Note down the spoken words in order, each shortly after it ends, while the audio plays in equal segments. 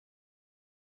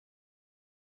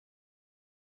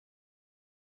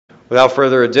Without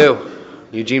further ado,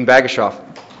 Eugene Bagashov.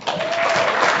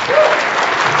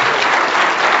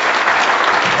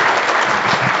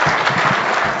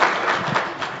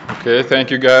 Okay,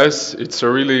 thank you guys. It's a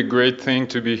really great thing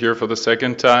to be here for the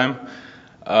second time.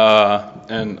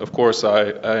 And of course,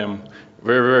 I am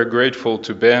very, very grateful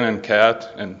to Ben and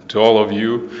Kat and to all of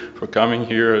you for coming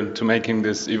here and to making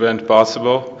this event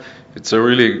possible. It's a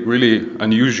really, really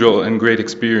unusual and great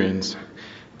experience.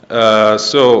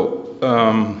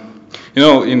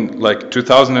 In like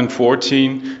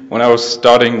 2014, when I was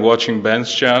starting watching Ben's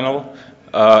channel,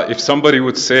 if somebody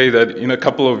would say that in a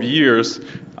couple of years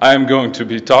I am going to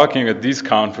be talking at these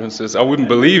conferences, I wouldn't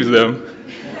believe them.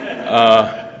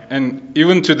 And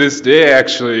even to this day,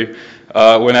 actually,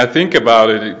 when I think about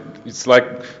it, it's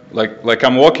like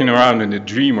I'm walking around in a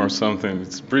dream or something.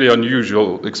 It's a pretty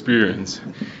unusual experience.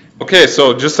 Okay,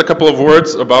 so just a couple of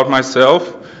words about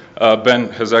myself. Ben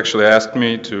has actually asked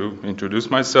me to introduce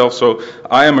myself. So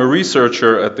I am a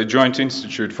researcher at the Joint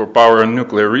Institute for Power and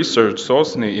Nuclear Research,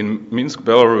 SOSNY, in Minsk,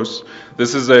 Belarus.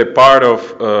 This is a part of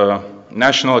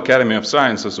National Academy of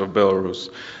Sciences of Belarus.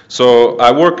 So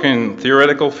I work in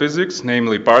theoretical physics,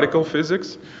 namely particle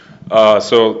physics.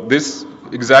 So this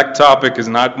exact topic is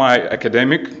not my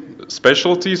academic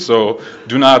specialty, so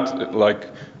do not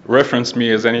reference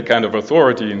me as any kind of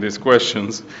authority in these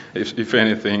questions, if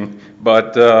anything.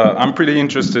 But I'm pretty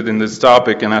interested in this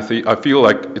topic, and I feel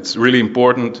like it's really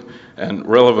important and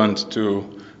relevant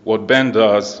to what Ben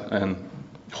does, and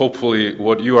hopefully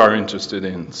what you are interested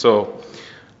in. So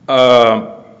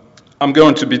I'm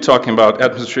going to be talking about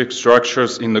atmospheric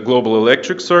structures in the global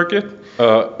electric circuit.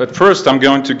 But first, I'm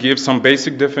going to give some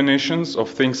basic definitions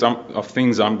of things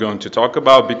I'm going to talk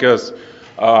about, because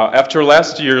after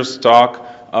last year's talk,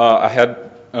 I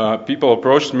had people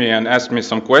approached me and asked me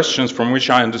some questions from which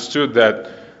I understood that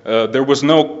there was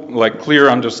no clear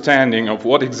understanding of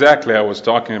what exactly I was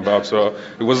talking about. So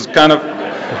it was kind of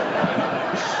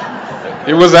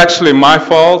it was actually my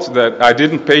fault that I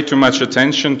didn't pay too much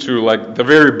attention to the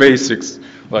very basics,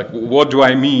 what do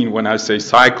I mean when I say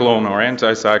cyclone or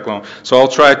anticyclone. So I'll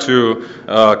try to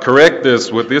correct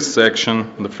this with this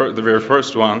section, the very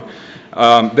first one.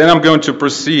 Then I'm going to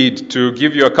proceed to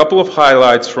give you a couple of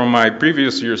highlights from my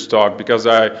previous year's talk, because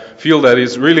I feel that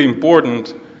is really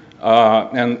important,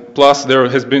 and plus there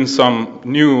has been some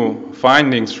new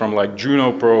findings from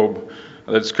Juno probe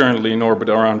that's currently in orbit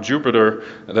around Jupiter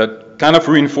that kind of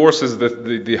reinforces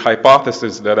the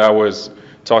hypothesis that I was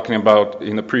talking about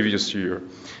in the previous year.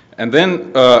 And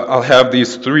then I'll have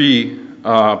these 3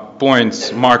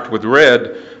 points marked with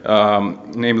red,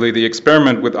 namely the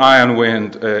experiment with ion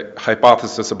wind, a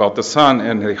hypothesis about the sun,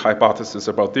 and a hypothesis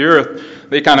about the Earth.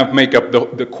 They kind of make up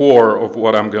the core of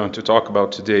what I'm going to talk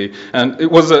about today. And it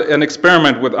was an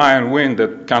experiment with ion wind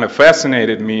that kind of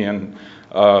fascinated me and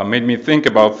made me think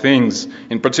about things,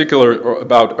 in particular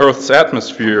about Earth's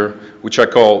atmosphere, which I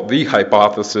call the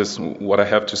hypothesis, what I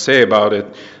have to say about it.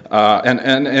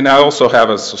 And I also have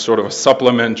a sort of a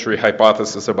supplementary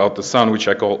hypothesis about the sun, which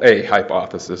I call a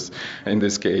hypothesis in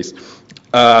this case.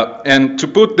 And to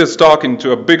put this talk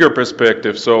into a bigger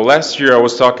perspective, so last year I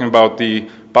was talking about the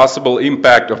possible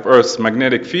impact of Earth's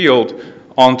magnetic field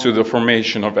onto the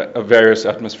formation of various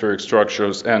atmospheric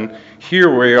structures. And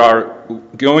here we are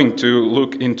going to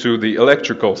look into the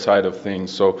electrical side of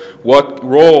things. So what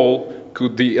role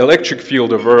could the electric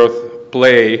field of Earth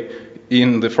play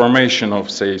in the formation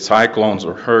of, say, cyclones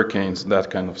or hurricanes, that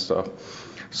kind of stuff?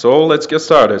 So let's get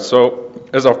started. So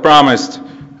as I've promised,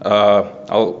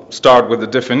 I'll start with the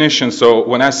definition. So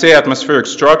when I say atmospheric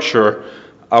structure,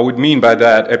 I would mean by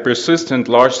that a persistent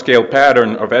large-scale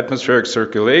pattern of atmospheric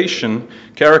circulation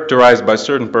characterized by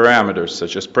certain parameters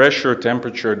such as pressure,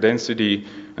 temperature, density,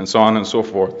 and so on and so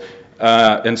forth.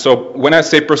 And so when I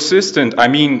say persistent, I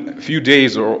mean a few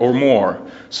days or more.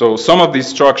 So some of these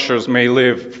structures may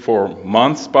live for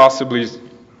months possibly,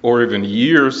 or even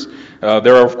years.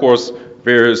 There are, of course,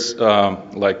 various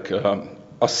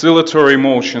oscillatory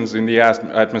motions in the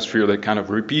atmosphere that kind of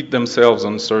repeat themselves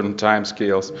on certain time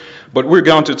scales. But we're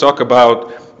going to talk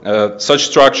about such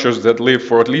structures that live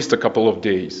for at least a couple of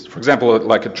days. For example,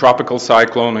 like a tropical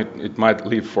cyclone, it might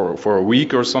live for a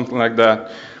week or something like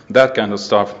that. That kind of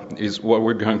stuff is what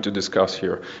we're going to discuss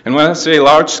here. And when I say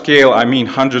large scale, I mean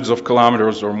hundreds of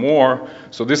kilometers or more.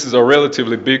 So this is a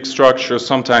relatively big structure.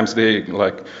 Sometimes they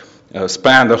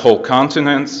span the whole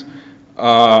continents.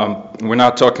 We're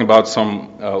not talking about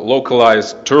some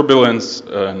localized turbulence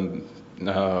and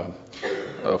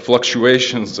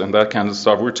fluctuations and that kind of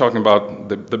stuff. We're talking about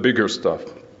the bigger stuff.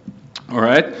 All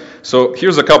right? So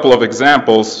here's a couple of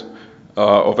examples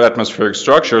of atmospheric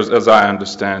structures as I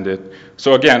understand it.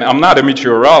 So again, I'm not a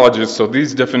meteorologist, so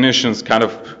these definitions kind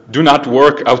of do not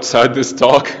work outside this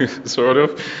talk, sort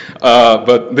of.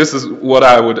 But this is what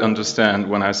I would understand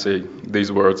when I say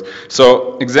these words.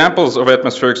 So examples of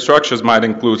atmospheric structures might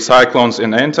include cyclones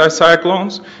and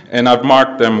anticyclones, and I've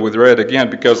marked them with red again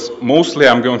because mostly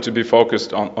I'm going to be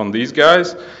focused on these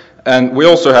guys. And we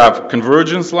also have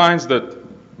convergence lines that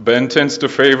Ben tends to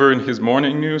favor in his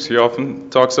morning news. He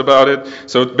often talks about it.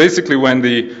 So basically when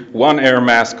the one air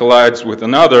mass collides with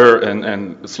another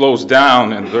and slows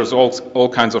down, and there's all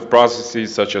kinds of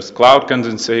processes such as cloud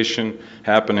condensation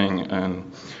happening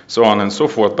and so on and so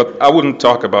forth. But I wouldn't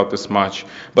talk about this much.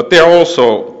 But there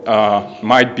also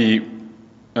might be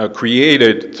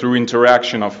created through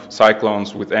interaction of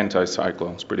cyclones with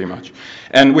anticyclones, pretty much.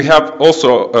 And we have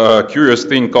also a curious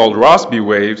thing called Rossby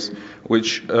waves,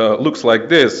 which looks like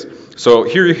this. So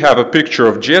here you have a picture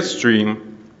of jet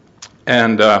stream,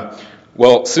 and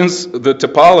well, since the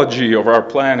topology of our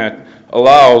planet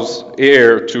allows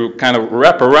air to kind of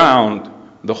wrap around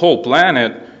the whole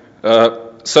planet,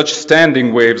 such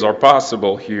standing waves are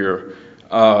possible here,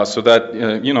 so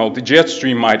that you know, the jet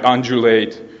stream might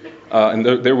undulate, and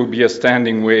there would be a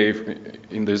standing wave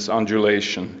in this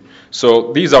undulation.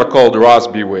 So these are called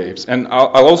Rossby waves. And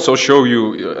I'll also show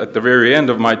you at the very end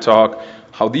of my talk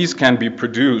how these can be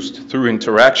produced through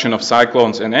interaction of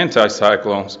cyclones and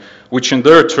anticyclones, which in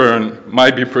their turn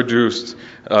might be produced,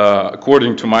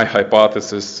 according to my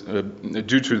hypothesis,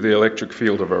 due to the electric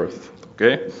field of Earth.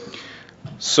 Okay?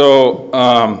 So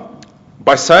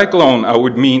by cyclone, I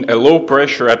would mean a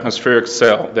low-pressure atmospheric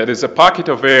cell. That is a pocket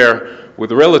of air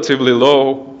with relatively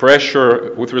low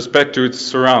pressure with respect to its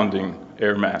surrounding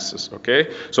air masses,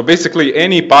 okay? So basically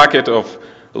any pocket of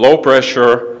low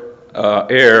pressure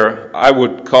air, I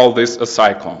would call this a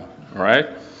cyclone, all right?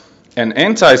 An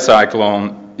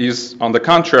anticyclone is, on the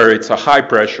contrary, it's a high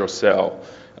pressure cell.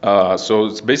 So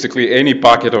it's basically any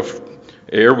pocket of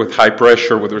air with high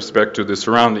pressure with respect to the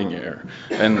surrounding air.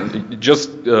 And just,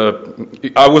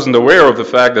 I wasn't aware of the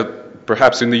fact that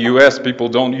perhaps in the US people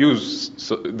don't use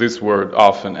this word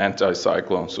often,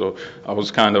 anticyclone. So I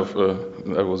was kind of,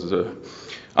 that was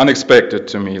unexpected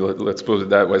to me, let's put it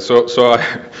that way. So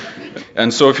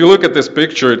if you look at this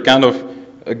picture, it kind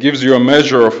of gives you a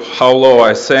measure of how low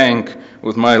I sank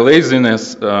with my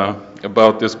laziness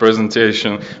about this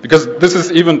presentation, because this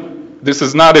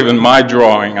is not even my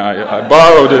drawing. I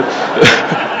borrowed it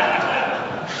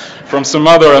from some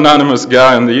other anonymous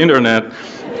guy on the internet.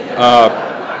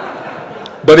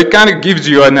 But it kind of gives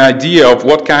you an idea of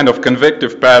what kind of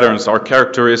convective patterns are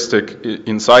characteristic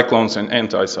in cyclones and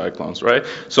anticyclones, right?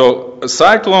 So a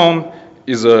cyclone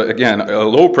is, again, a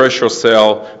low-pressure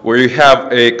cell where you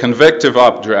have a convective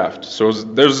updraft. So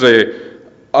there's a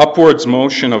upwards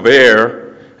motion of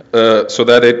air so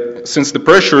that since the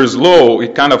pressure is low,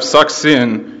 it kind of sucks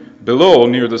in below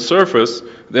near the surface,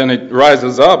 then it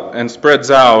rises up and spreads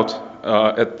out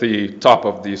at the top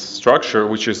of this structure,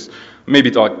 which is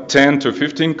maybe like 10 to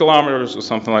 15 kilometers or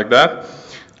something like that.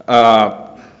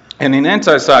 And in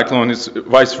anticyclone, it's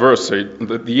vice versa.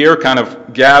 The air kind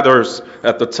of gathers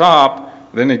at the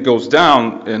top, then it goes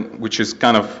down, which is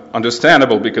kind of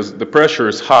understandable because the pressure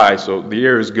is high, so the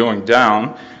air is going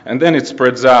down, and then it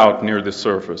spreads out near the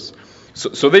surface.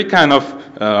 So they kind of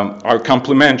are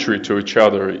complementary to each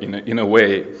other in a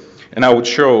way. And I would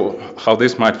show how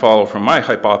this might follow from my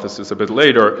hypothesis a bit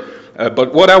later.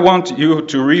 But what I want you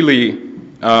to really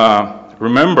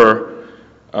remember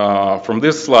from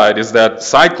this slide is that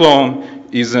cyclone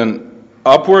is an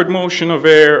upward motion of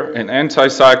air and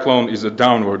anticyclone is a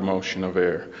downward motion of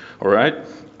air. All right?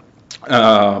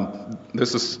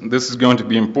 This is going to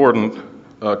be important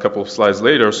a couple of slides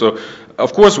later. So,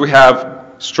 of course, we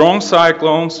have strong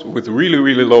cyclones with really,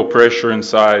 really low pressure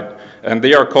inside, and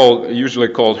they are usually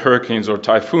called hurricanes or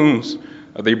typhoons.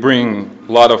 They bring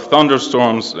a lot of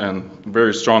thunderstorms and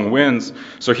very strong winds.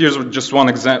 So here's just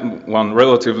one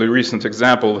relatively recent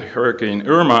example, Hurricane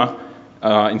Irma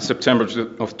in September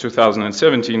of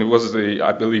 2017. It was,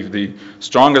 I believe, the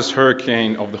strongest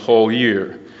hurricane of the whole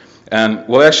year. And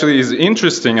what actually is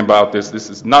interesting about this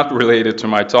is not related to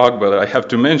my talk, but I have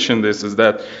to mention this, is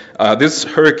that this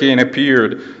hurricane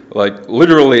appeared like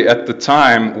literally at the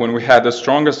time when we had the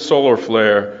strongest solar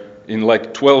flare in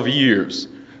like 12 years.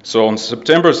 So on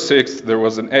September 6th, there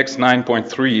was an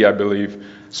X9.3, I believe,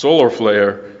 solar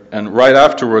flare, and right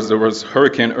afterwards there was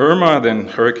Hurricane Irma, then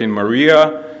Hurricane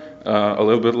Maria a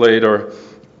little bit later,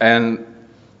 and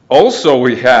also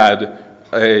we had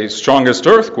a strongest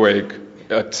earthquake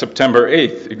at September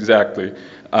 8th, exactly,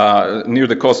 near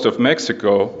the coast of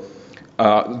Mexico,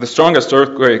 the strongest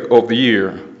earthquake of the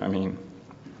year. I mean,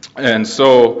 And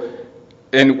so,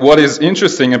 and what is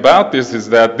interesting about this is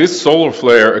that this solar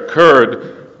flare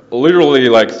occurred literally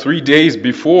like 3 days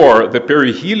before the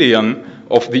perihelion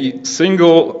of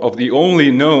the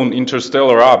only known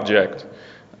interstellar object,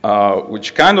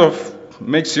 which kind of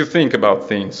makes you think about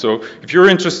things. So if you're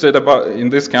interested in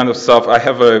this kind of stuff, I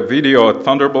have a video at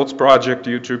Thunderbolts Project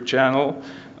YouTube channel,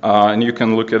 and you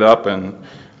can look it up, and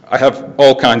I have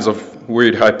all kinds of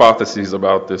weird hypotheses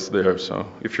about this there. So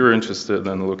if you're interested,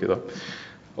 then look it up.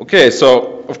 Okay,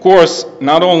 so of course,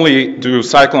 not only do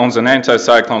cyclones and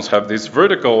anticyclones have this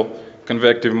vertical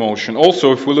convective motion,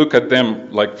 also if we look at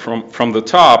them like from the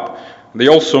top, they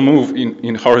also move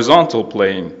in horizontal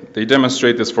plane. They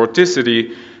demonstrate this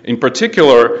vorticity. In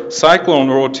particular, cyclone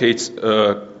rotates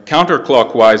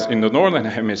counterclockwise in the northern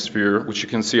hemisphere, which you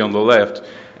can see on the left,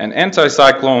 and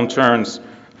anticyclone turns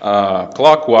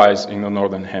clockwise in the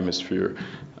northern hemisphere.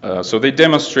 So they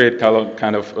demonstrate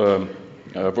kind of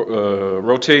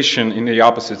rotation in the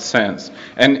opposite sense.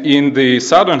 And in the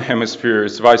southern hemisphere,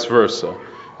 it's vice versa.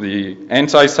 The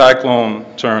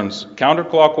anticyclone turns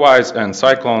counterclockwise and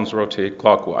cyclones rotate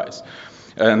clockwise.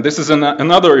 And this is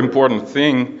another important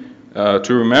thing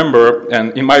to remember.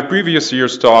 And in my previous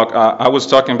year's talk, I was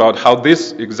talking about how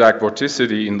this exact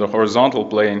vorticity in the horizontal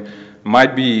plane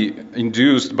might be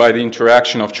induced by the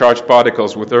interaction of charged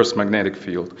particles with Earth's magnetic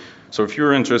field. So if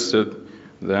you're interested,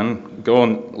 then go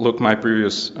and look my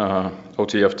previous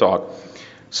OTF talk.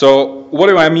 So what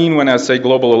do I mean when I say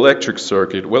global electric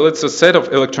circuit? Well, it's a set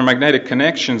of electromagnetic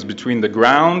connections between the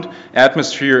ground,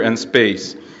 atmosphere, and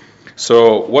space.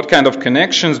 So what kind of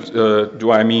connections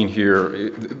do I mean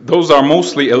here? Those are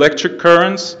mostly electric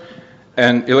currents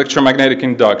and electromagnetic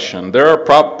induction. There are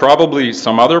probably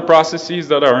some other processes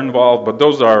that are involved, but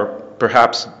those are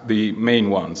perhaps the main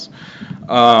ones.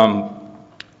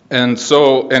 And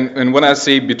when I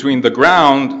say between the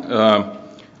ground,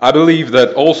 I believe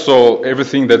that also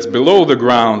everything that's below the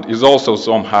ground is also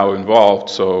somehow involved.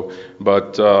 So,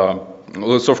 but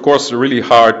it's of course really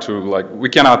hard to, like, we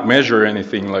cannot measure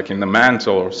anything like in the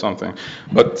mantle or something.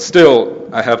 But still,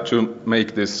 I have to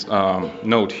make this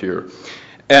note here.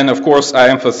 And of course, I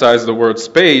emphasize the word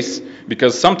space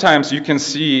because sometimes you can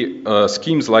see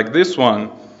schemes like this one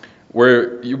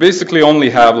where you basically only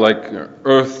have like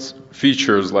Earth's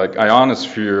features like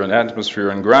ionosphere and atmosphere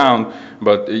and ground,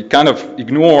 but it kind of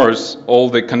ignores all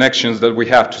the connections that we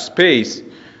have to space,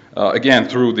 again,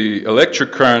 through the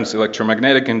electric currents,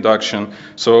 electromagnetic induction.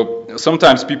 So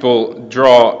sometimes people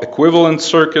draw equivalent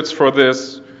circuits for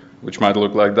this, which might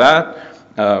look like that.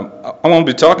 I won't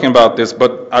be talking about this,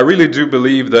 but I really do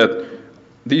believe that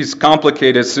these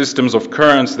complicated systems of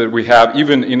currents that we have,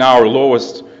 even in our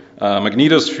lowest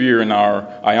magnetosphere, in our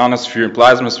ionosphere,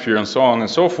 plasmasphere, and so on and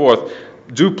so forth,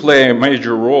 do play a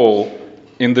major role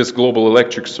in this global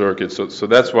electric circuit. So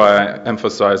that's why I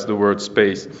emphasize the word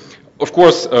space. Of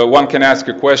course, one can ask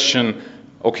a question,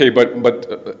 okay,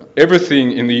 but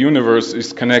everything in the universe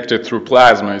is connected through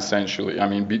plasma, essentially. I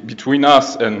mean, between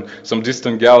us and some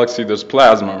distant galaxy, there's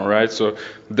plasma, right? So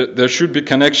there should be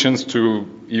connections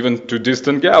even to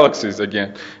distant galaxies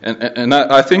again. And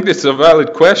I think this is a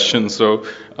valid question. So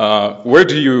where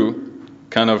do you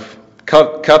kind of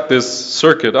cut this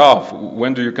circuit off?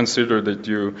 When do you consider that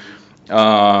you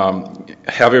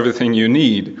have everything you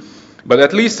need? But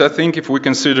at least I think if we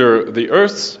consider the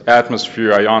Earth's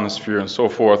atmosphere, ionosphere, and so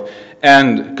forth,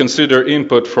 and consider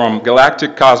input from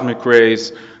galactic cosmic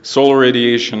rays, solar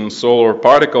radiation, solar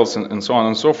particles, and so on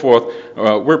and so forth,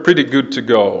 we're pretty good to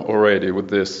go already with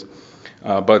this.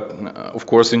 But of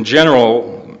course, in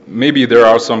general, maybe there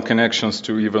are some connections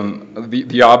to even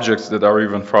the objects that are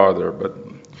even farther, but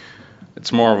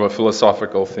it's more of a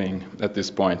philosophical thing at this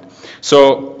point.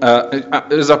 So,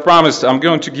 as I promised, I'm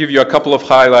going to give you a couple of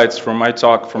highlights from my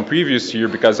talk from previous year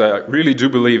because I really do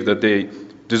believe that they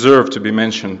deserve to be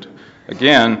mentioned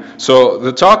again. So,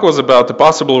 the talk was about the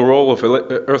possible role of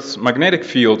Earth's magnetic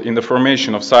field in the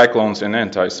formation of cyclones and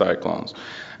anticyclones.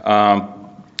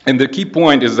 And the key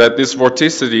point is that this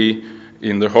vorticity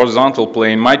in the horizontal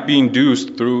plane might be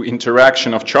induced through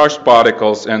interaction of charged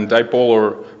particles and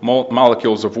dipolar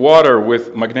molecules of water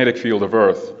with magnetic field of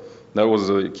Earth. That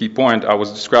was a key point. I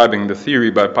was describing the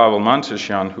theory by Pavel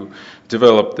Mantesyan, who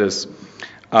developed this.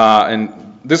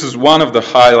 And this is one of the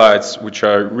highlights which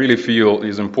I really feel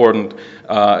is important.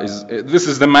 This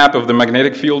is the map of the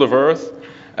magnetic field of Earth.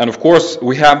 And of course,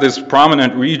 we have this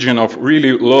prominent region of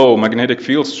really low magnetic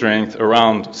field strength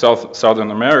around Southern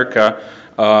America,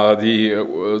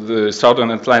 the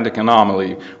Southern Atlantic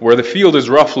anomaly, where the field is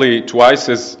roughly twice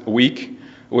as weak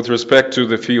with respect to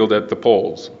the field at the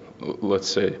poles, let's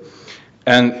say.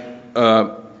 And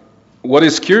what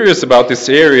is curious about this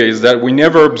area is that we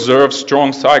never observe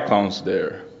strong cyclones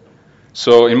there.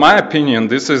 So in my opinion,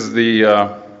 this is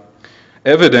the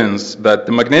evidence that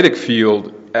the magnetic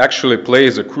field actually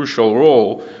plays a crucial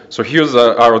role. So here's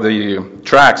are the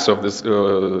tracks of this,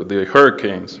 the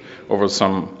hurricanes over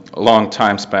some long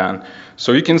time span.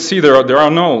 So you can see there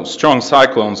are no strong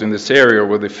cyclones in this area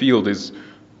where the field is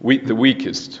the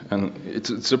weakest, and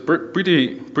it's a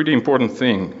pretty important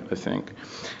thing, I think.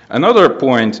 Another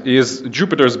point is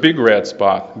Jupiter's big red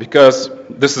spot, because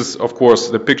this is, of course,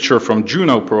 the picture from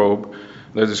Juno probe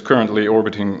that is currently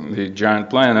orbiting the giant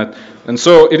planet, and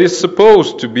so it is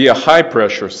supposed to be a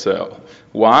high-pressure cell.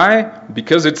 Why?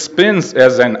 Because it spins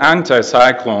as an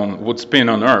anticyclone would spin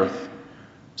on Earth.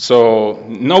 So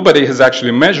nobody has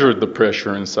actually measured the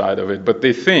pressure inside of it, but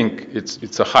they think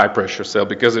it's a high-pressure cell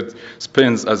because it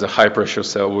spins as a high-pressure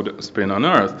cell would spin on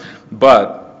Earth.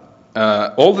 But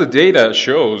all the data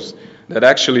shows that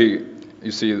actually, you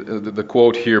see the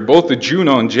quote here, both the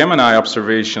Juno and Gemini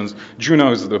observations,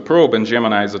 Juno is the probe and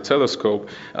Gemini is a telescope,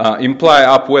 imply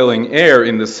upwelling air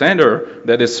in the center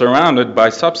that is surrounded by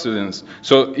subsidence.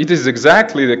 So it is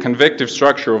exactly the convective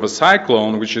structure of a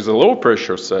cyclone, which is a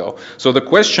low-pressure cell. So the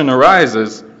question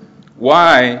arises,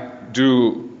 why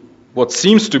do what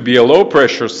seems to be a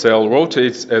low-pressure cell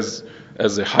rotates as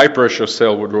a high-pressure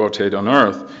cell would rotate on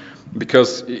Earth?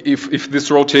 Because if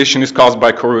this rotation is caused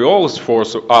by Coriolis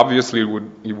force, obviously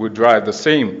it would drive the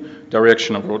same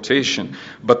direction of rotation.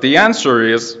 But the answer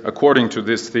is, according to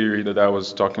this theory that I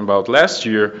was talking about last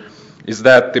year, is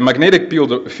that the magnetic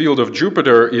field of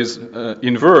Jupiter is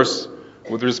inverse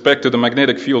with respect to the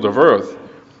magnetic field of Earth.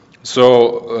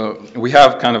 So we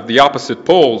have kind of the opposite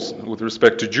poles with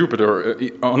respect to Jupiter.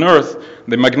 On Earth,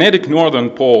 the magnetic northern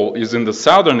pole is in the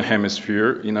southern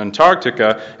hemisphere, in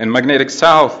Antarctica, and magnetic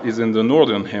south is in the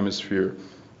northern hemisphere.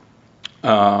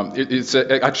 It's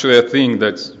actually a thing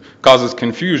that causes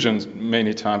confusion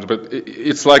many times, but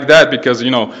it's like that because,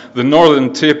 you know, the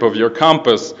northern tip of your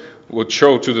compass would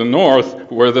show to the north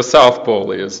where the south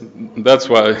pole is. That's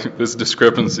why this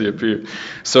discrepancy appeared.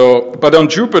 So, but on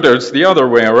Jupiter, it's the other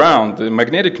way around. The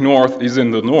magnetic north is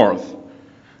in the north.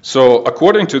 So,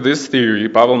 according to this theory,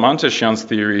 Pavel Mantasyan's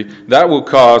theory, that will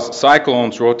cause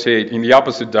cyclones rotate in the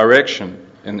opposite direction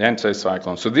in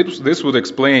anticyclones. So this would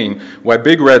explain why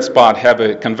big red spot have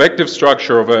a convective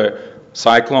structure of a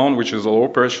cyclone, which is a low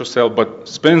pressure cell, but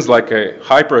spins like a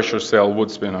high pressure cell would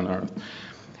spin on Earth.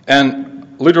 And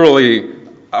literally,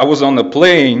 I was on the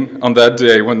plane on that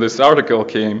day when this article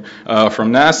came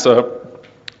from NASA.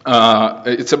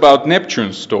 It's about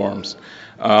Neptune storms.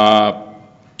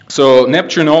 So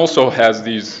Neptune also has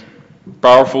these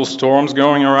powerful storms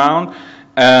going around,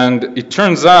 and it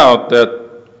turns out that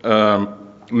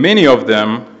many of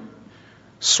them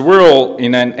swirl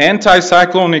in an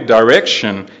anticyclonic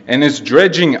direction and is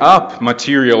dredging up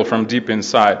material from deep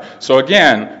inside. So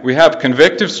again, we have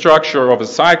convective structure of a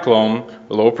cyclone,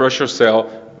 a low pressure cell,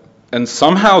 and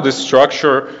somehow this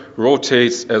structure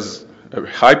rotates as a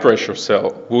high pressure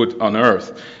cell would on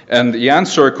Earth. And the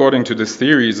answer, according to this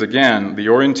theory, is again the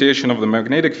orientation of the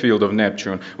magnetic field of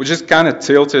Neptune, which is kind of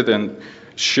tilted and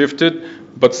shifted,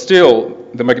 but still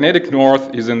the magnetic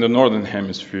north is in the northern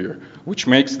hemisphere, which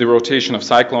makes the rotation of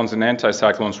cyclones and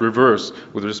anticyclones reverse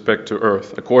with respect to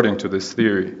Earth, according to this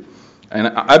theory. And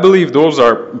I believe those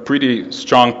are pretty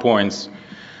strong points.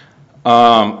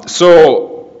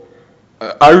 So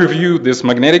I reviewed this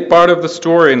magnetic part of the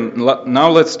story, and now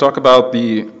let's talk about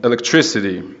the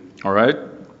electricity, all right?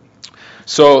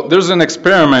 So there's an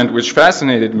experiment which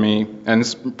fascinated me, and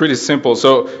it's pretty simple.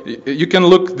 So you can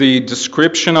look the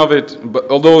description of it, but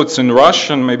although it's in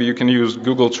Russian, maybe you can use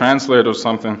Google Translate or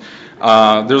something.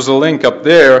 There's a link up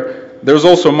there. There's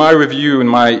also my review in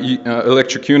my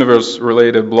Electric Universe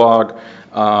related blog,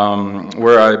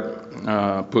 where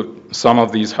I put some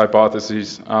of these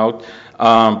hypotheses out.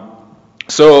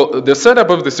 So the setup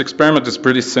of this experiment is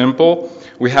pretty simple.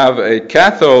 We have a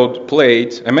cathode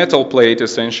plate, a metal plate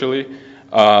essentially,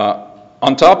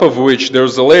 on top of which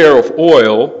there's a layer of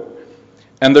oil,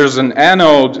 and there's an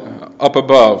anode up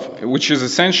above, which is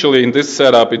essentially, in this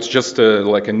setup, it's just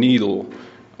like a needle,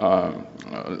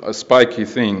 a spiky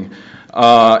thing.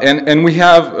 And we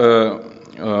have,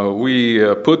 we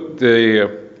put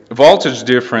the voltage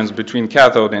difference between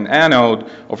cathode and anode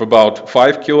of about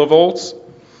 5 kilovolts.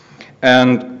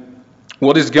 And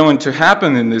what is going to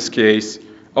happen in this case,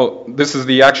 this is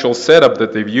the actual setup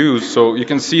that they've used. So you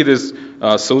can see this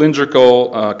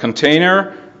cylindrical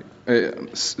container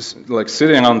like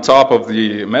sitting on top of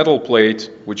the metal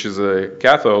plate, which is a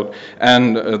cathode,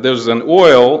 and there's an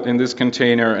oil in this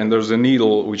container, and there's a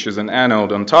needle, which is an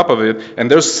anode on top of it, and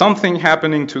there's something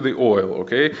happening to the oil,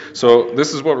 okay? So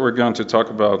this is what we're going to talk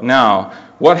about now.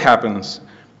 What happens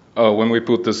when we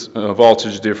put this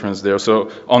voltage difference there?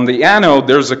 So on the anode,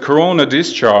 there's a corona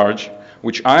discharge,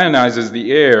 which ionizes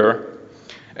the air.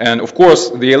 And of course,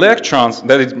 the electrons,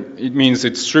 it means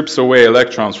it strips away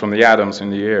electrons from the atoms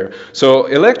in the air. So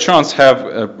electrons have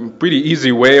a pretty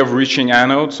easy way of reaching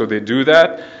anode, so they do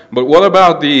that. But what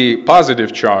about the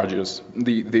positive charges,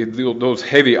 those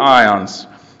heavy ions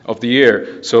of the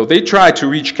air? So they try to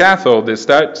reach cathode, they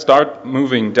start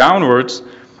moving downwards,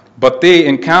 but they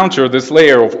encounter this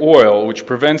layer of oil, which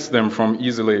prevents them from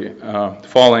easily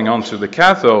falling onto the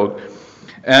cathode.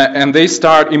 And they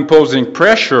start imposing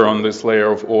pressure on this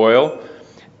layer of oil.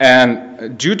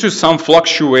 And due to some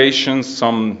fluctuations,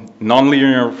 some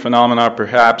nonlinear phenomena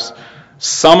perhaps,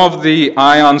 some of the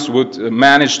ions would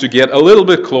manage to get a little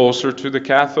bit closer to the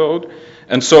cathode.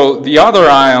 And so the other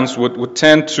ions would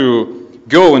tend to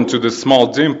go into this small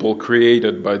dimple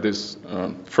created by this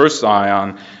first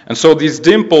ion. And so these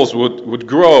dimples would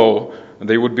grow.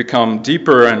 They would become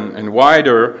deeper and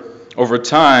wider over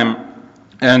time.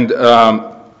 And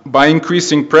by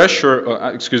increasing pressure,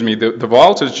 the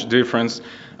voltage difference,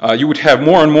 you would have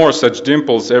more and more such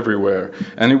dimples everywhere.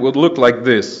 And it would look like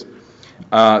this.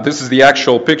 This is the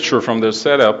actual picture from their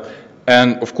setup.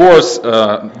 And of course,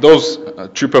 those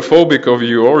trypophobic of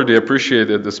you already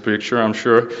appreciated this picture, I'm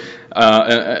sure.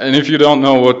 And if you don't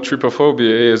know what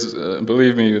trypophobia is,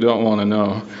 believe me, you don't want to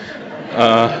know.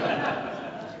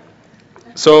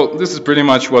 So this is pretty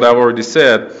much what I've already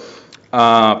said.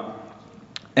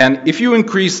 And if you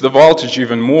increase the voltage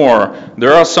even more,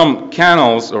 there are some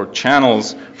canals or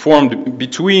channels formed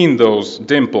between those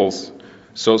dimples.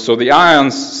 So the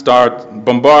ions start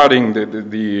bombarding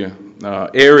the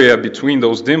area between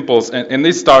those dimples, and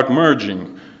they start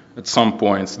merging at some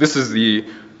points. This is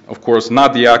of course,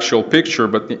 not the actual picture,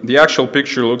 but the actual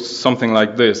picture looks something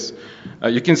like this.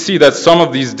 You can see that some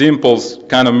of these dimples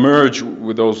kind of merge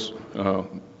with those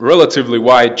relatively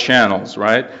wide channels,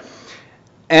 right?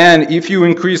 And if you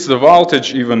increase the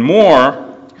voltage even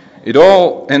more, it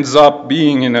all ends up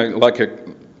being in like a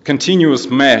continuous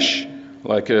mesh,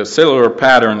 like a cellular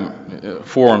pattern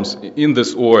forms in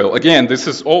this oil. Again, this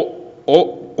is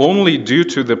all only due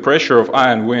to the pressure of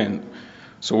ion wind.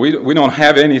 So we don't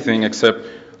have anything except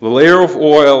the layer of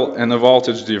oil and the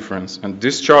voltage difference. And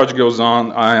discharge goes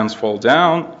on, ions fall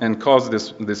down, and cause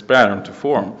this pattern to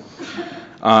form.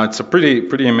 It's a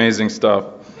pretty amazing stuff.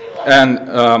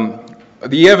 And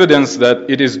the evidence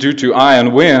that it is due to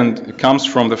ion wind comes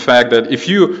from the fact that if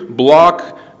you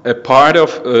block a part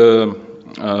of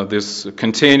this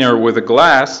container with a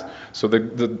glass, so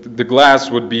the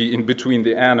glass would be in between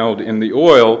the anode and the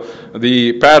oil,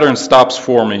 the pattern stops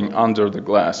forming under the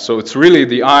glass. So it's really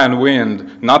the ion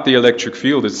wind, not the electric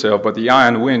field itself, but the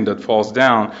ion wind that falls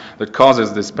down that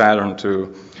causes this pattern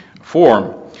to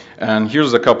form. And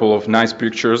here's a couple of nice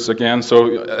pictures again.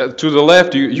 So to the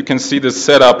left, you can see this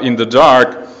setup in the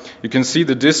dark. You can see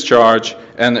the discharge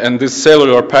and this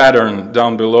cellular pattern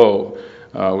down below,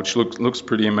 which looks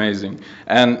pretty amazing.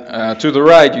 And to the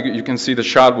right, you can see the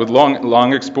shot with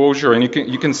long exposure, and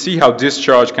you can see how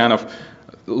discharge kind of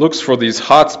looks for these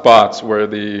hot spots where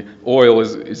the oil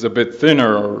is a bit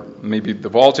thinner, or maybe the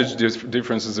voltage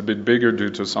difference is a bit bigger due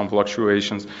to some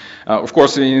fluctuations. Of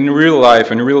course, in real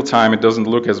life, in real time, it doesn't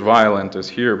look as violent as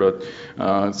here, but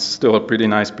it's still a pretty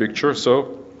nice picture.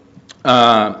 So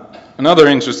another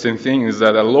interesting thing is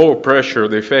that at lower pressure,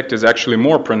 the effect is actually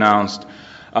more pronounced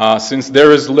since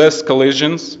there is less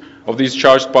collisions of these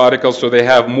charged particles, so they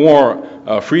have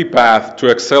more free path to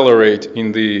accelerate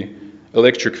in the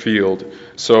electric field.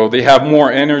 So they have more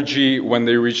energy when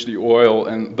they reach the oil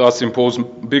and thus impose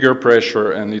bigger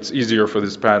pressure, and it's easier for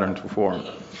this pattern to form.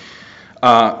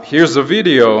 Here's a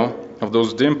video of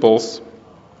those dimples.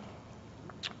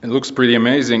 It looks pretty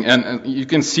amazing, and you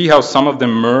can see how some of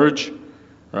them merge,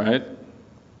 right?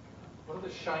 What are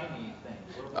the shiny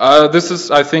things? This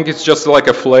is, I think it's just like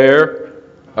a flare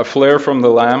from the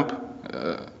lamp.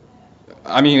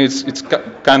 I mean, it's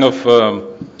kind of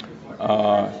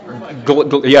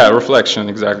reflection,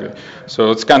 exactly.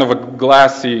 So it's kind of a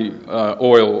glassy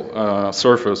oil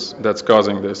surface that's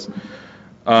causing this.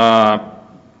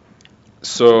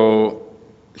 So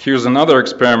here's another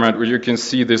experiment where you can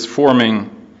see this forming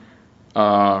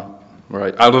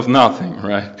right out of nothing,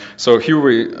 right? So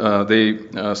here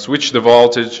they switch the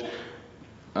voltage,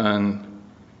 and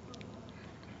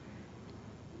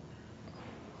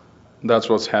that's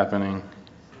what's happening. Is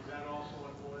that also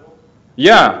an oil?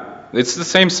 Yeah. It's the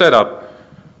same setup.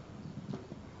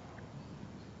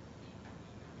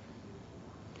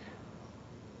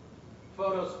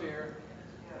 Photosphere.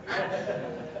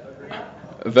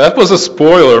 That was a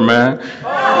spoiler, man.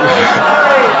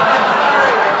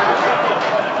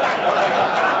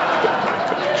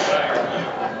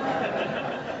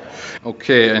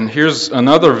 Okay, and here's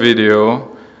another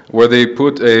video where they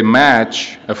put a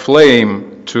match, a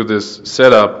flame, to this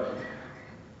setup.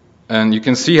 And you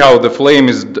can see how the flame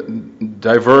is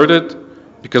diverted,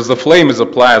 because the flame is a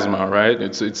plasma, right?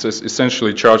 It's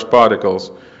essentially charged particles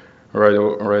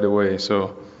right away.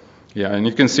 So, yeah, and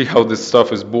you can see how this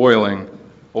stuff is boiling.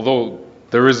 Although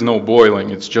there is no boiling,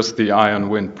 it's just the ion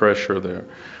wind pressure there.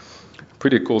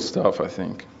 Pretty cool stuff, I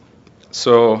think.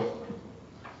 So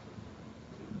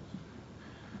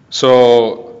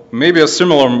maybe a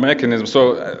similar mechanism.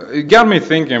 So it got me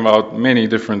thinking about many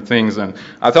different things, and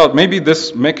I thought maybe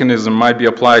this mechanism might be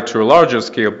applied to larger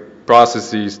scale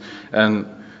processes, and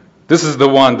this is the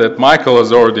one that Michael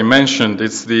has already mentioned.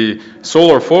 It's the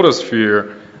solar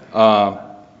photosphere.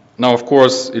 Now, of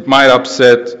course, it might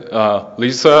upset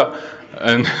Lisa,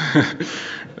 and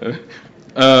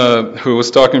who was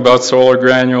talking about solar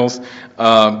granules,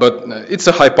 but it's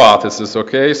a hypothesis,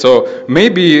 okay? So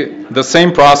maybe the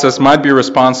same process might be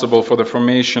responsible for the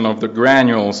formation of the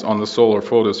granules on the solar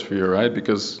photosphere, right?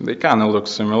 Because they kind of look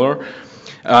similar.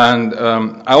 And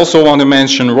I also want to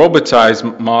mention Robitaille's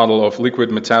model of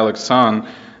liquid metallic sun,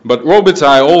 but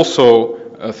Robitaille also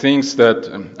thinks that,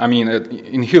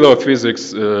 in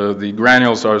heliophysics, the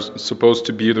granules are supposed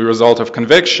to be the result of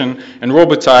convection, and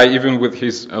Robitaille, even with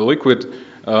his liquid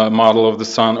model of the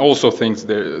sun, also thinks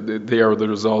they are the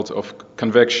result of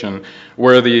convection,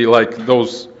 where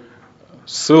those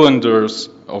cylinders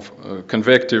of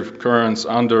convective currents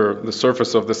under the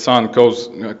surface of the sun cause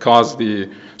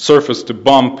the surface to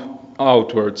bump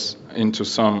outwards in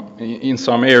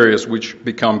some areas, which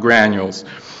become granules.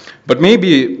 But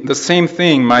maybe the same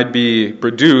thing might be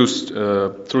produced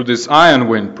through this ion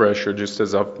wind pressure, just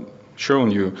as I've shown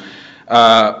you.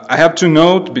 I have to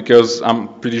note, because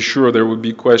I'm pretty sure there would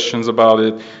be questions about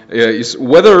it, is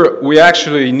whether we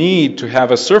actually need to have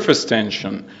a surface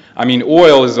tension. I mean,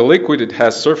 oil is a liquid, it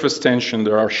has surface tension,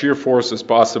 there are shear forces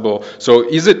possible. So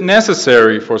is it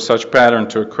necessary for such pattern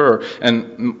to occur?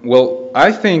 And, well,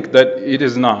 I think that it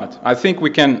is not. I think we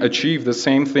can achieve the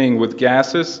same thing with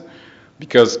gases,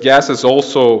 because gases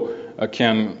also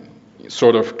can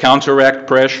sort of counteract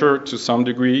pressure to some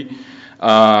degree.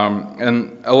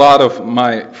 And a lot of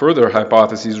my further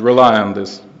hypotheses rely on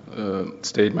this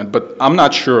statement, but I'm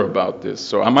not sure about this,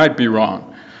 so I might be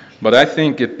wrong. But I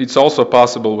think it's also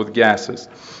possible with gases.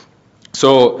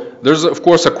 So there's, of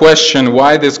course, a question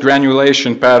why this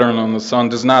granulation pattern on the sun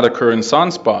does not occur in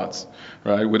sunspots,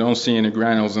 right? We don't see any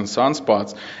granules in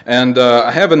sunspots. And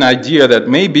I have an idea that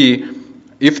maybe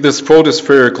if this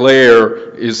photospheric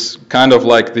layer is kind of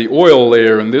like the oil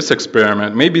layer in this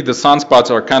experiment, maybe the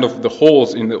sunspots are kind of the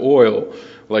holes in the oil.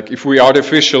 Like if we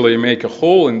artificially make a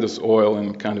hole in this oil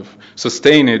and kind of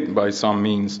sustain it by some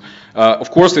means,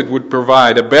 of course it would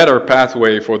provide a better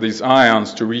pathway for these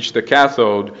ions to reach the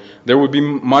cathode. There would be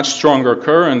much stronger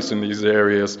currents in these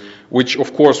areas, which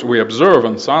of course we observe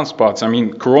on sunspots. I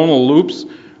mean, coronal loops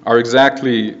are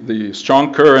exactly the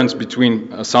strong currents between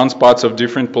sunspots of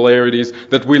different polarities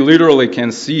that we literally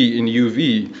can see in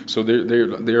UV. So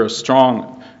they are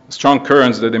strong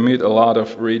currents that emit a lot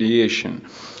of radiation.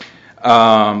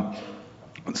 So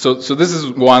this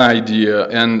is one idea,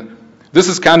 and this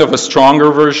is kind of a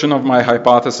stronger version of my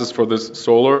hypothesis for this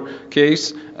solar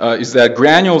case, is that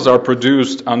granules are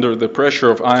produced under the pressure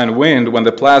of ion wind when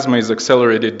the plasma is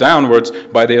accelerated downwards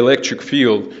by the electric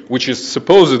field, which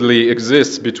supposedly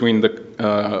exists between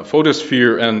the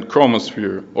photosphere and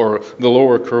chromosphere, or the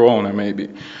lower corona maybe.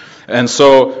 And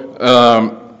so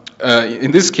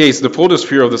in this case, the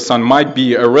photosphere of the sun might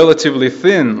be a relatively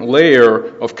thin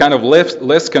layer of kind of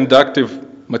less conductive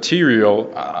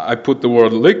material. I put the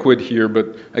word liquid here,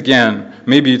 but again,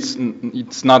 maybe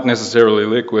it's not necessarily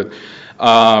liquid.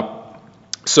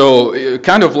 So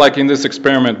kind of like in this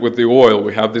experiment with the oil,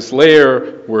 we have this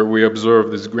layer where we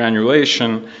observe this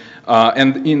granulation.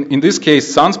 And in this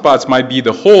case, sunspots might be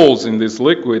the holes in this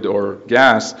liquid or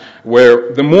gas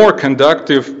where the more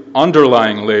conductive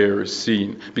underlying layer is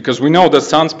seen. Because we know that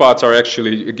sunspots are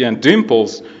actually, again,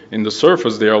 dimples in the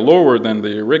surface. They are lower than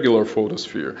the regular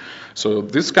photosphere. So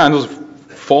this kind of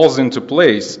falls into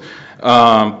place.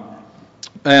 Again,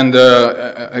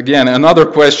 another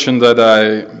question that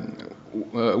I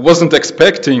wasn't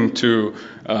expecting to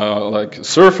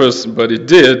surface, but it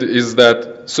did, is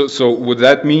that, so would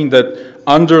that mean that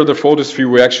under the photosphere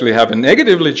we actually have a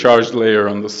negatively charged layer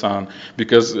on the sun,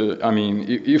 because I mean,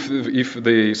 if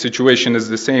the situation is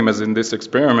the same as in this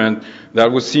experiment,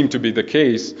 that would seem to be the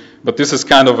case. But this is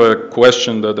kind of a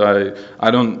question that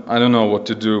I don't know what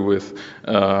to do with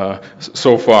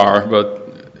so far,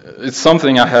 but it's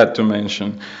something I had to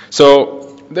mention. So.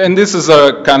 And this is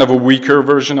a kind of a weaker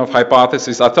version of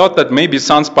hypothesis. I thought that maybe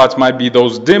sunspots might be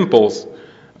those dimples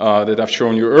that I've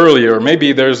shown you earlier.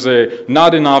 Maybe there's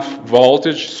not enough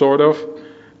voltage, sort of,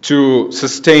 to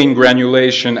sustain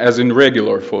granulation as in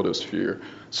regular photosphere.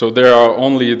 So there are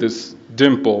only this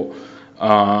dimple,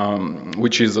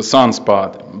 which is a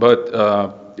sunspot.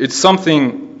 But it's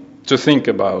something to think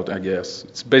about, I guess.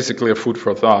 It's basically a food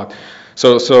for thought.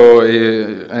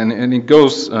 And it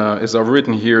goes, as I've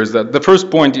written here, is that the first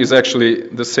point is actually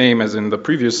the same as in the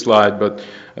previous slide, but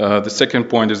the second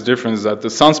point is different, is that the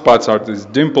sunspots are these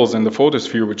dimples in the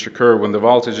photosphere which occur when the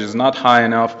voltage is not high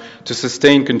enough to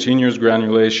sustain continuous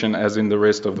granulation as in the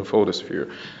rest of the photosphere.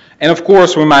 And of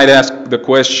course, we might ask the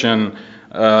question,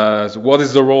 what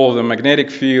is the role of the magnetic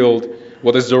field?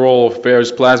 What is the role of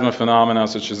various plasma phenomena,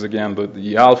 such as, again,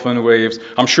 the alpha waves?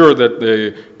 I'm sure that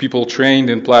the people trained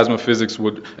in plasma physics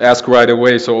would ask right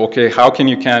away, so, okay, how can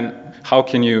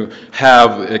you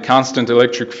have a constant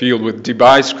electric field with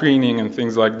Debye screening and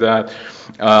things like that?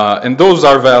 And those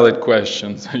are valid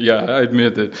questions. Yeah, I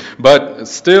admit it. But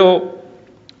still,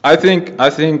 I think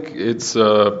it's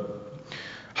a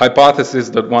hypothesis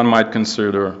that one might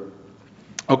consider.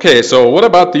 Okay, so what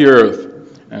about the Earth?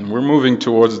 And we're moving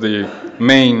towards the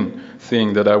main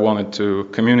thing that I wanted to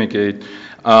communicate.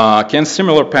 Can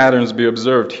similar patterns be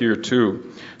observed here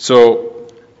too? So,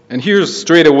 and here's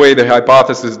straight away the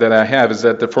hypothesis that I have, is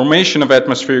that the formation of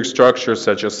atmospheric structures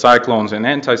such as cyclones and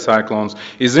anticyclones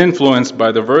is influenced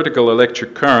by the vertical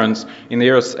electric currents in the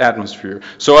Earth's atmosphere.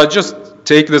 So I just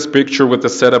take this picture with the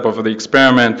setup of the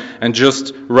experiment and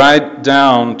just write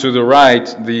down to the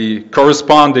right the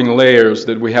corresponding layers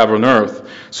that we have on Earth.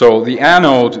 So the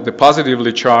anode, the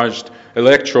positively charged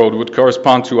electrode, would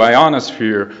correspond to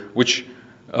ionosphere, which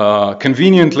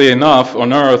conveniently enough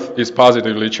on Earth is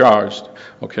positively charged.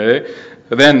 Okay?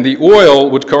 Then the oil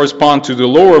would correspond to the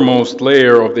lowermost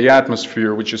layer of the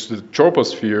atmosphere, which is the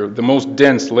troposphere, the most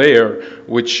dense layer,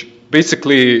 which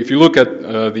basically, if you look at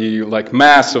the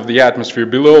mass of the atmosphere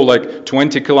below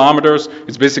 20 kilometers,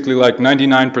 it's basically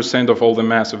 99% of all the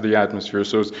mass of the atmosphere.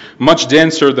 So it's much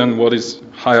denser than what is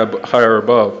higher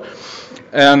above.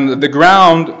 And the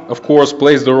ground, of course,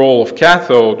 plays the role of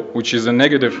cathode, which is a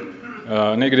negative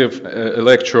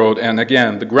electrode. And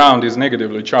again, the ground is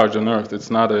negatively charged on Earth. It's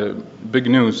not a big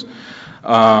news.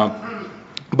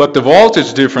 But the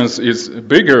voltage difference is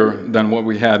bigger than what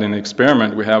we had in the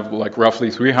experiment. We have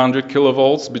roughly 300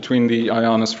 kilovolts between the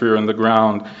ionosphere and the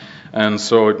ground. And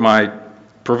so it might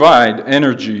provide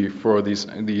energy for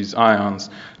these ions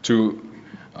to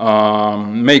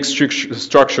make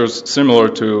structures similar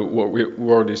to what we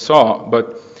already saw.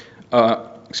 But,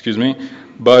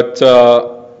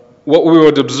 what we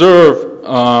would observe,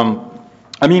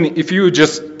 if you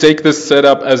just take this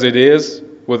setup as it is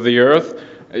with the Earth,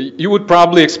 you would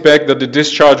probably expect that the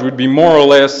discharge would be more or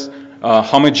less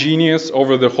homogeneous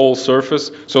over the whole surface.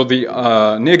 So the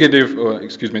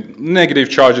negative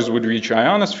charges would reach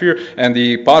ionosphere, and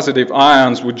the positive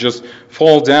ions would just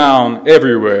fall down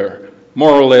everywhere,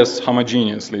 more or less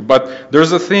homogeneously. But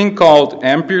there's a thing called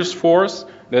Ampere's force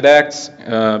that acts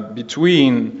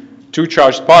between two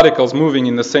charged particles moving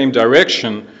in the same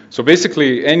direction. So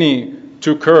basically, any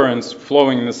two currents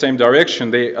flowing in the same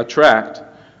direction, they attract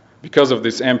because of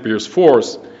this Ampere's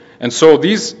force. And so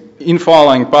these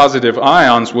infalling positive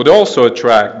ions would also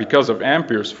attract because of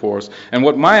Ampere's force. And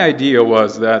what my idea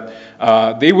was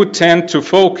that they would tend to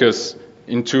focus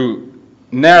into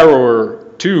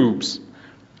narrower tubes,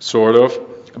 sort of.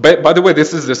 By the way,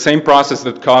 this is the same process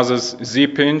that causes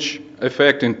Z-pinch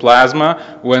effect in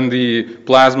plasma. When the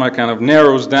plasma kind of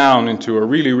narrows down into a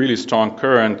really, really strong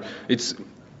current, it's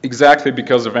exactly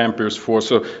because of Ampere's force.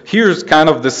 So here's kind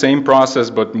of the same process,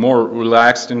 but more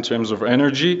relaxed in terms of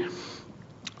energy.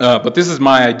 But this is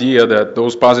my idea, that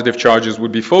those positive charges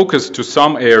would be focused to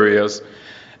some areas.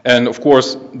 And of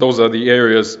course, those are the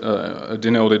areas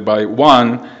denoted by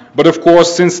 1. But of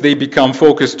course, since they become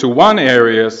focused to one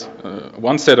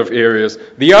set of areas,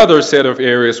 the other set of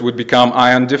areas would become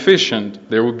ion deficient.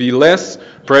 There would be less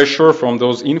pressure from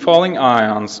those infalling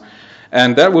ions.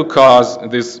 And that will cause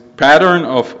this pattern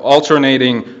of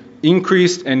alternating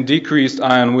increased and decreased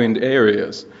ion wind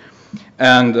areas.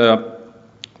 And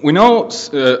we know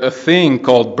a thing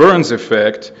called Burns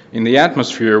effect in the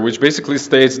atmosphere, which basically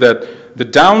states that the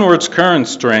downwards current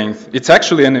strength, it's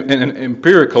actually an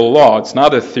empirical law, it's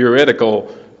not a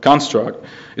theoretical construct.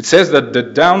 It says that the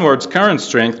downwards current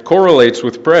strength correlates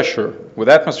with pressure, with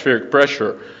atmospheric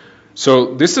pressure.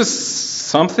 So this is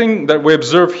something that we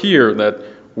observe here, that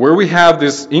where we have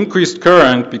this increased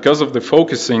current because of the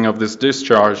focusing of this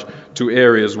discharge to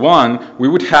areas 1, we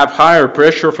would have higher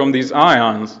pressure from these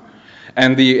ions.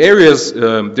 And the areas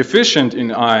deficient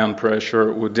in ion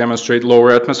pressure would demonstrate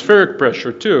lower atmospheric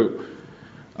pressure too.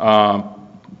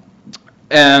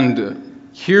 And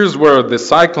here's where the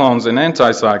cyclones and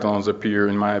anticyclones appear,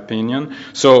 in my opinion.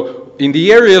 So in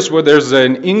the areas where there's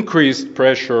an increased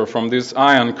pressure from these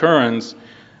ion currents,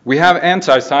 we have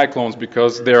anticyclones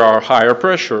because there are higher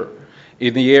pressure.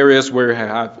 In the areas where we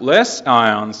have less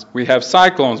ions, we have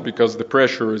cyclones because the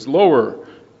pressure is lower.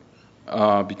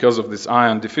 Because of this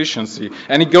ion deficiency,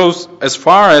 and it goes as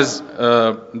far as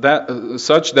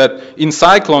such that in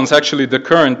cyclones actually the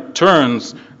current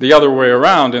turns the other way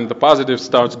around and the positive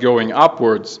starts going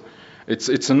upwards.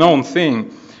 It's a known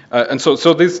thing, and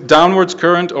so this downwards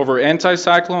current over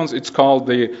anticyclones, it's called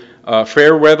the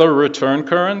fair weather return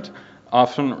current,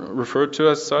 often referred to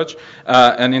as such,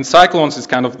 and in cyclones it's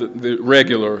kind of the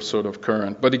regular sort of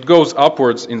current, but it goes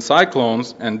upwards in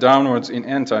cyclones and downwards in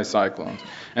anticyclones.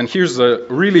 And here's a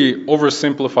really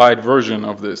oversimplified version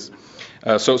of this.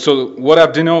 So what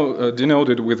I've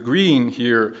denoted with green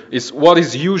here is what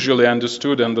is usually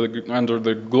understood under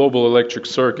the global electric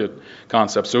circuit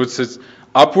concept. So it's this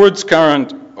upwards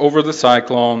current over the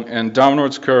cyclone and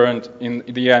downwards current in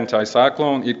the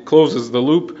anticyclone. It closes the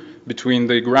loop between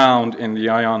the ground and the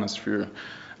ionosphere.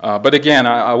 But again,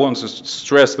 I want to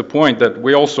stress the point that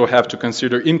we also have to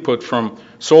consider input from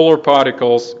solar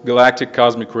particles, galactic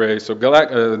cosmic rays. So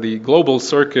the global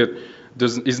circuit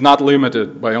is not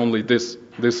limited by only this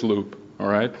loop. All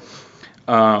right.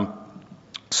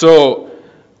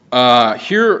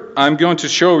 Here I'm going to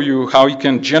show you how you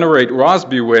can generate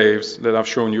Rossby waves that I've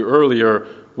shown you earlier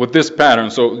with this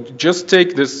pattern. So just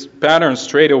take this pattern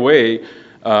straight away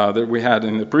that we had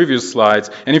in the previous slides,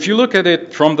 and if you look at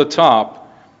it from the top.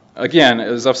 Again,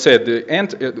 as I've said,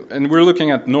 and we're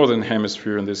looking at northern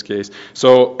hemisphere in this case.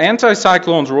 So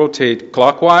anticyclones rotate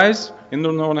clockwise in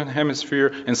the northern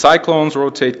hemisphere, and cyclones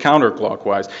rotate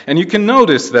counterclockwise. And you can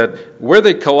notice that where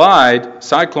they collide,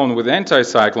 cyclone with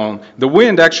anticyclone, the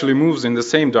wind actually moves in the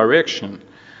same direction.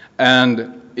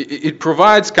 And it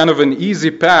provides kind of an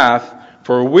easy path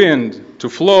for wind to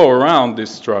flow around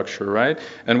this structure, right?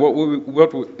 And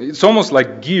it's almost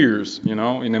like gears, in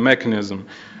a mechanism.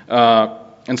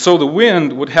 And so the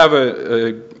wind would have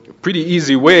a pretty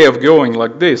easy way of going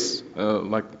like this,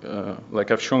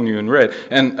 like I've shown you in red.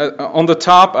 And on the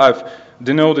top, I've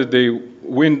denoted the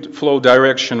wind flow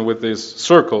direction with these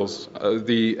circles.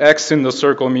 The X in the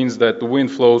circle means that the wind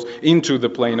flows into the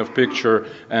plane of picture,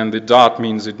 and the dot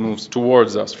means it moves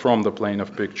towards us from the plane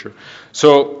of picture.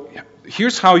 So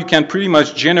here's how you can pretty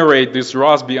much generate this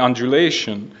Rossby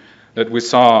undulation that we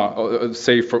saw,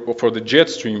 say, for the jet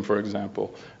stream, for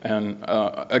example. And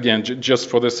again, just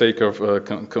for the sake of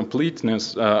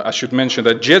completeness, I should mention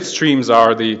that jet streams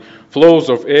are the flows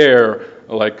of air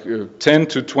like 10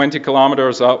 to 20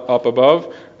 kilometers up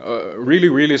above, really,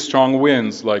 really strong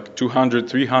winds, like 200,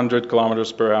 300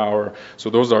 kilometers per hour. So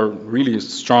those are really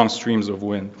strong streams of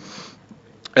wind.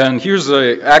 And here's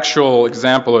an actual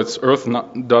example. It's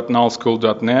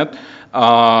earth.nullschool.net.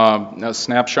 A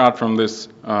snapshot from this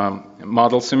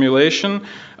model simulation.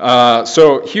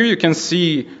 So here you can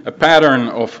see a pattern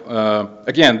of,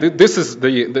 again, this is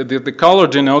the color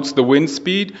denotes the wind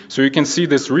speed. So you can see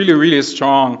this really, really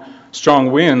strong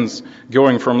winds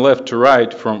going from left to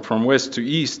right, from west to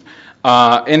east.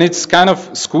 And it's kind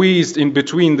of squeezed in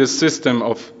between this system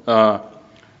of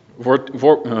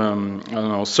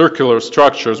circular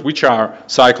structures, which are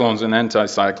cyclones and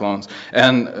anticyclones.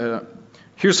 And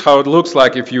here's how it looks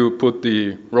like if you put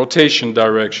the rotation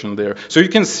direction there. So you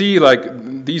can see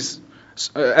like these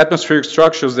atmospheric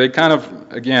structures, they kind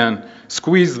of, again,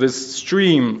 squeeze this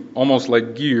stream almost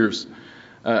like gears.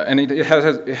 And it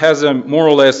has a more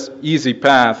or less easy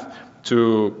path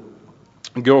to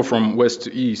go from west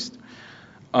to east.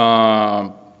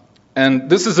 And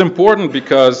this is important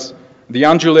because the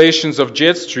undulations of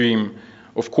jet stream,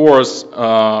 of course,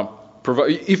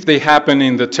 if they happen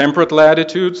in the temperate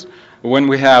latitudes, when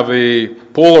we have a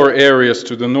polar areas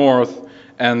to the north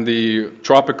and the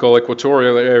tropical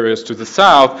equatorial areas to the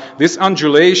south, this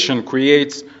undulation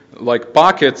creates like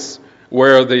pockets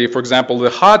where for example, the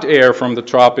hot air from the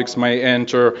tropics may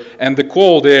enter and the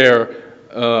cold air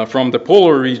from the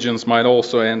polar regions might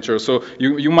also enter. So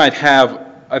you might have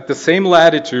at the same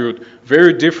latitude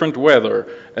very different weather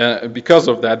because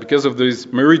of that, because of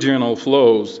these meridional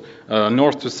flows,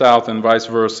 north to south and vice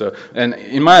versa. And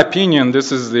in my opinion,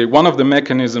 this is one of the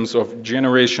mechanisms of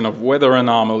generation of weather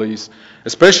anomalies,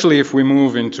 especially if we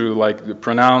move into like the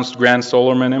pronounced grand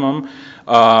solar minimum,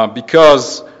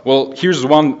 because, well, here's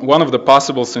one of the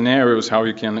possible scenarios how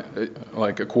you can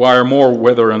like acquire more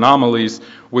weather anomalies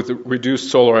with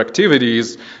reduced solar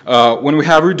activities. When we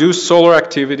have reduced solar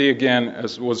activity, again,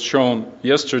 as was shown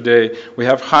yesterday, we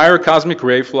have higher cosmic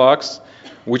ray flux,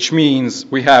 which means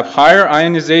we have higher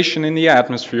ionization in the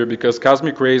atmosphere because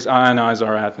cosmic rays ionize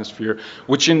our atmosphere,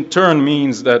 which in turn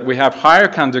means that we have higher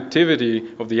conductivity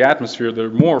of the atmosphere, there are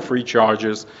more free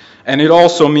charges, and it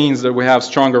also means that we have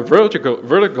stronger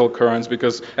vertical currents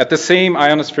because at the same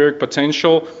ionospheric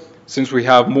potential, since we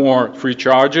have more free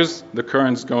charges, the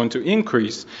current is going to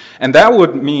increase. And that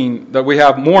would mean that we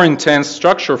have more intense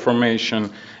structure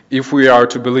formation if we are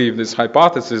to believe this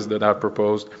hypothesis that I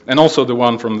proposed, and also the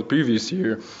one from the previous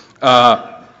year.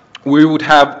 We would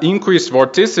have increased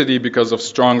vorticity because of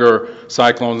stronger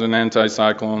cyclones and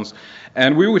anticyclones,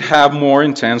 and we would have more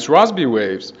intense Rossby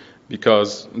waves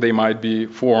because they might be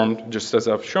formed just as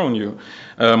I've shown you.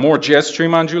 More jet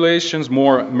stream undulations,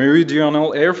 more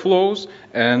meridional airflows,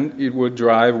 and it would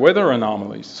drive weather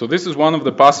anomalies. So this is one of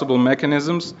the possible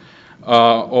mechanisms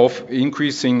of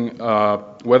increasing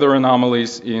weather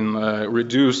anomalies in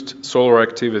reduced solar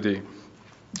activity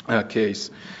case.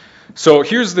 So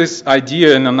here's this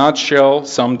idea in a nutshell,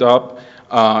 summed up,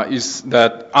 is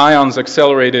that ions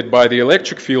accelerated by the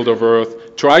electric field of Earth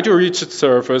try to reach its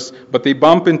surface, but they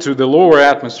bump into the lower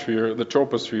atmosphere, the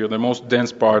troposphere, the most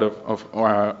dense part of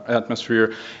our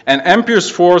atmosphere. And Ampere's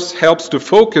force helps to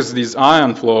focus these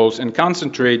ion flows and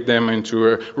concentrate them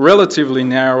into relatively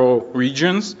narrow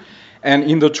regions. And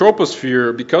in the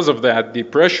troposphere, because of that, the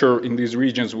pressure in these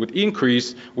regions would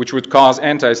increase, which would cause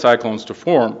anticyclones to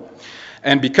form.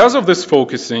 And because of this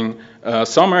focusing,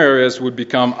 some areas would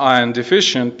become ion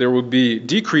deficient. There would be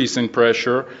decrease in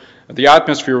pressure. The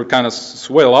atmosphere would kind of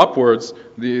swell upwards.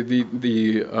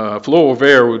 The flow of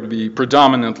air would be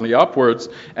predominantly upwards,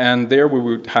 and there we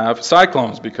would have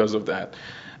cyclones because of that.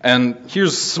 And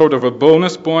here's sort of a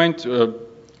bonus point.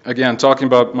 Again, talking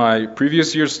about my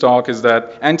previous year's talk, is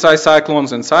that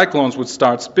anticyclones and cyclones would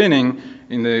start spinning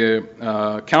in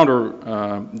the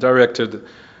counter-directed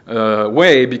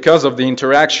way because of the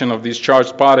interaction of these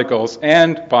charged particles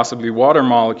and possibly water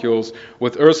molecules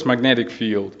with Earth's magnetic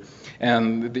field.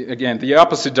 And again, the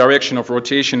opposite direction of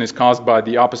rotation is caused by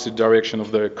the opposite direction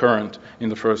of the current in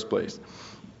the first place.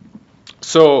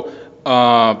 So,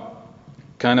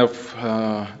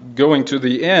 going to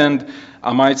the end,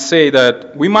 I might say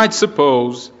that we might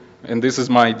suppose, and this is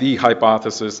the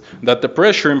hypothesis, that the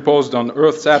pressure imposed on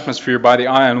Earth's atmosphere by the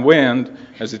ion wind,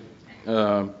 as it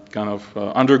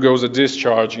undergoes a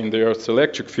discharge in the Earth's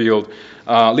electric field,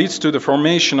 leads to the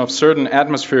formation of certain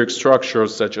atmospheric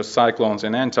structures such as cyclones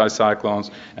and anticyclones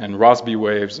and Rossby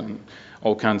waves and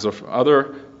all kinds of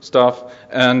other stuff.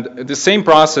 And the same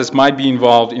process might be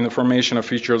involved in the formation of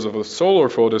features of the solar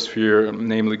photosphere,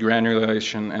 namely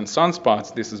granulation and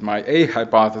sunspots. This is my A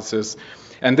hypothesis.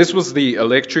 And this was the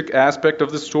electric aspect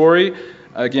of the story.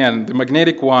 Again, the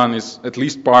magnetic one is at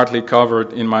least partly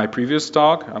covered in my previous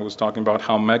talk. I was talking about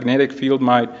how magnetic field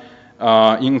might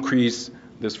increase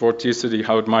this vorticity,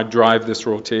 how it might drive this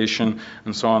rotation,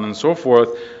 and so on and so forth.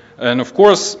 And of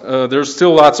course, there's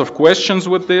still lots of questions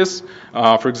with this.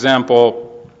 For example,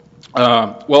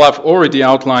 I've already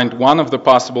outlined one of the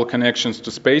possible connections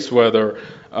to space weather,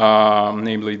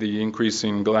 namely the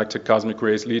increasing galactic cosmic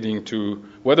rays leading to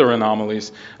weather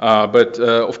anomalies. But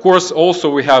of course, also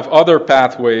we have other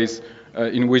pathways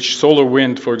in which solar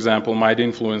wind, for example, might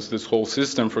influence this whole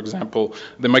system. For example,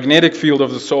 the magnetic field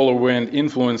of the solar wind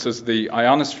influences the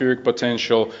ionospheric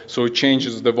potential, so it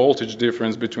changes the voltage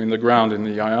difference between the ground and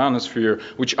the ionosphere,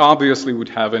 which obviously would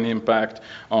have an impact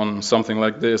on something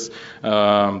like this,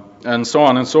 and so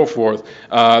on and so forth.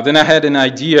 Then I had an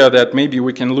idea that maybe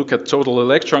we can look at total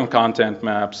electron content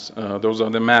maps. Those are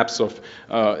the maps of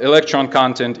electron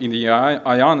content in the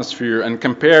ionosphere, and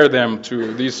compare them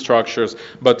to these structures.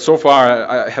 But so far,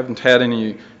 I haven't had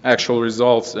any actual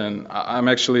results, and I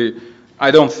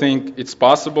don't think it's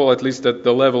possible, at least at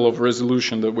the level of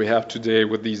resolution that we have today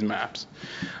with these maps.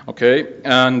 Okay,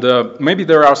 and maybe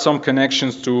there are some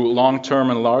connections to long-term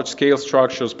and large-scale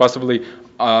structures, possibly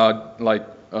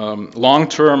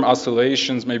long-term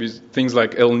oscillations, maybe things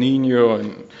like El Nino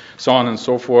and so on and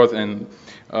so forth, and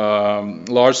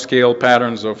large-scale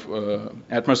patterns of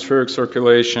atmospheric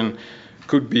circulation.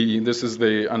 Could be, this is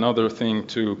another thing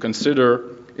to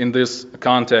consider. in this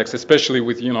context, especially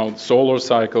with, solar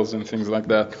cycles and things like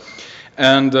that.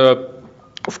 And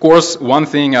of course, one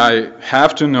thing I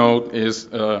have to note is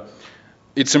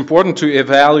it's important to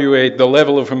evaluate the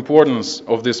level of importance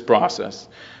of this process.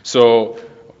 So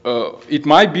it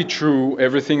might be true,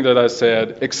 everything that I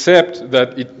said, except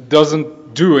that it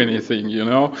doesn't do anything,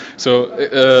 So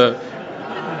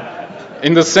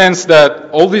in the sense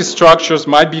that all these structures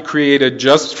might be created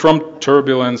just from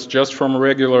turbulence, just from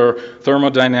regular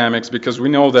thermodynamics, because we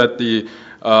know that the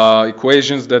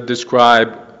equations that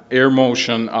describe air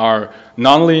motion are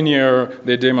nonlinear,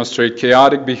 they demonstrate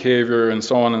chaotic behavior, and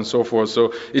so on and so forth.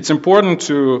 So it's important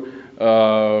to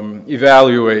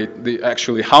evaluate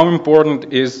actually how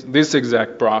important is this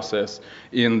exact process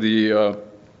in the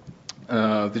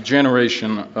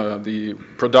generation, the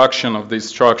production of these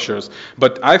structures.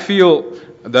 But I feel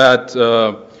that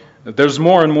there's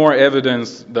more and more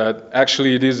evidence that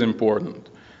actually it is important.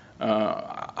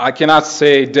 I cannot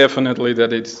say definitely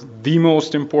that it's the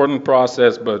most important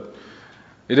process, but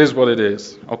it is what it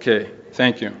is. Okay,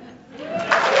 thank you.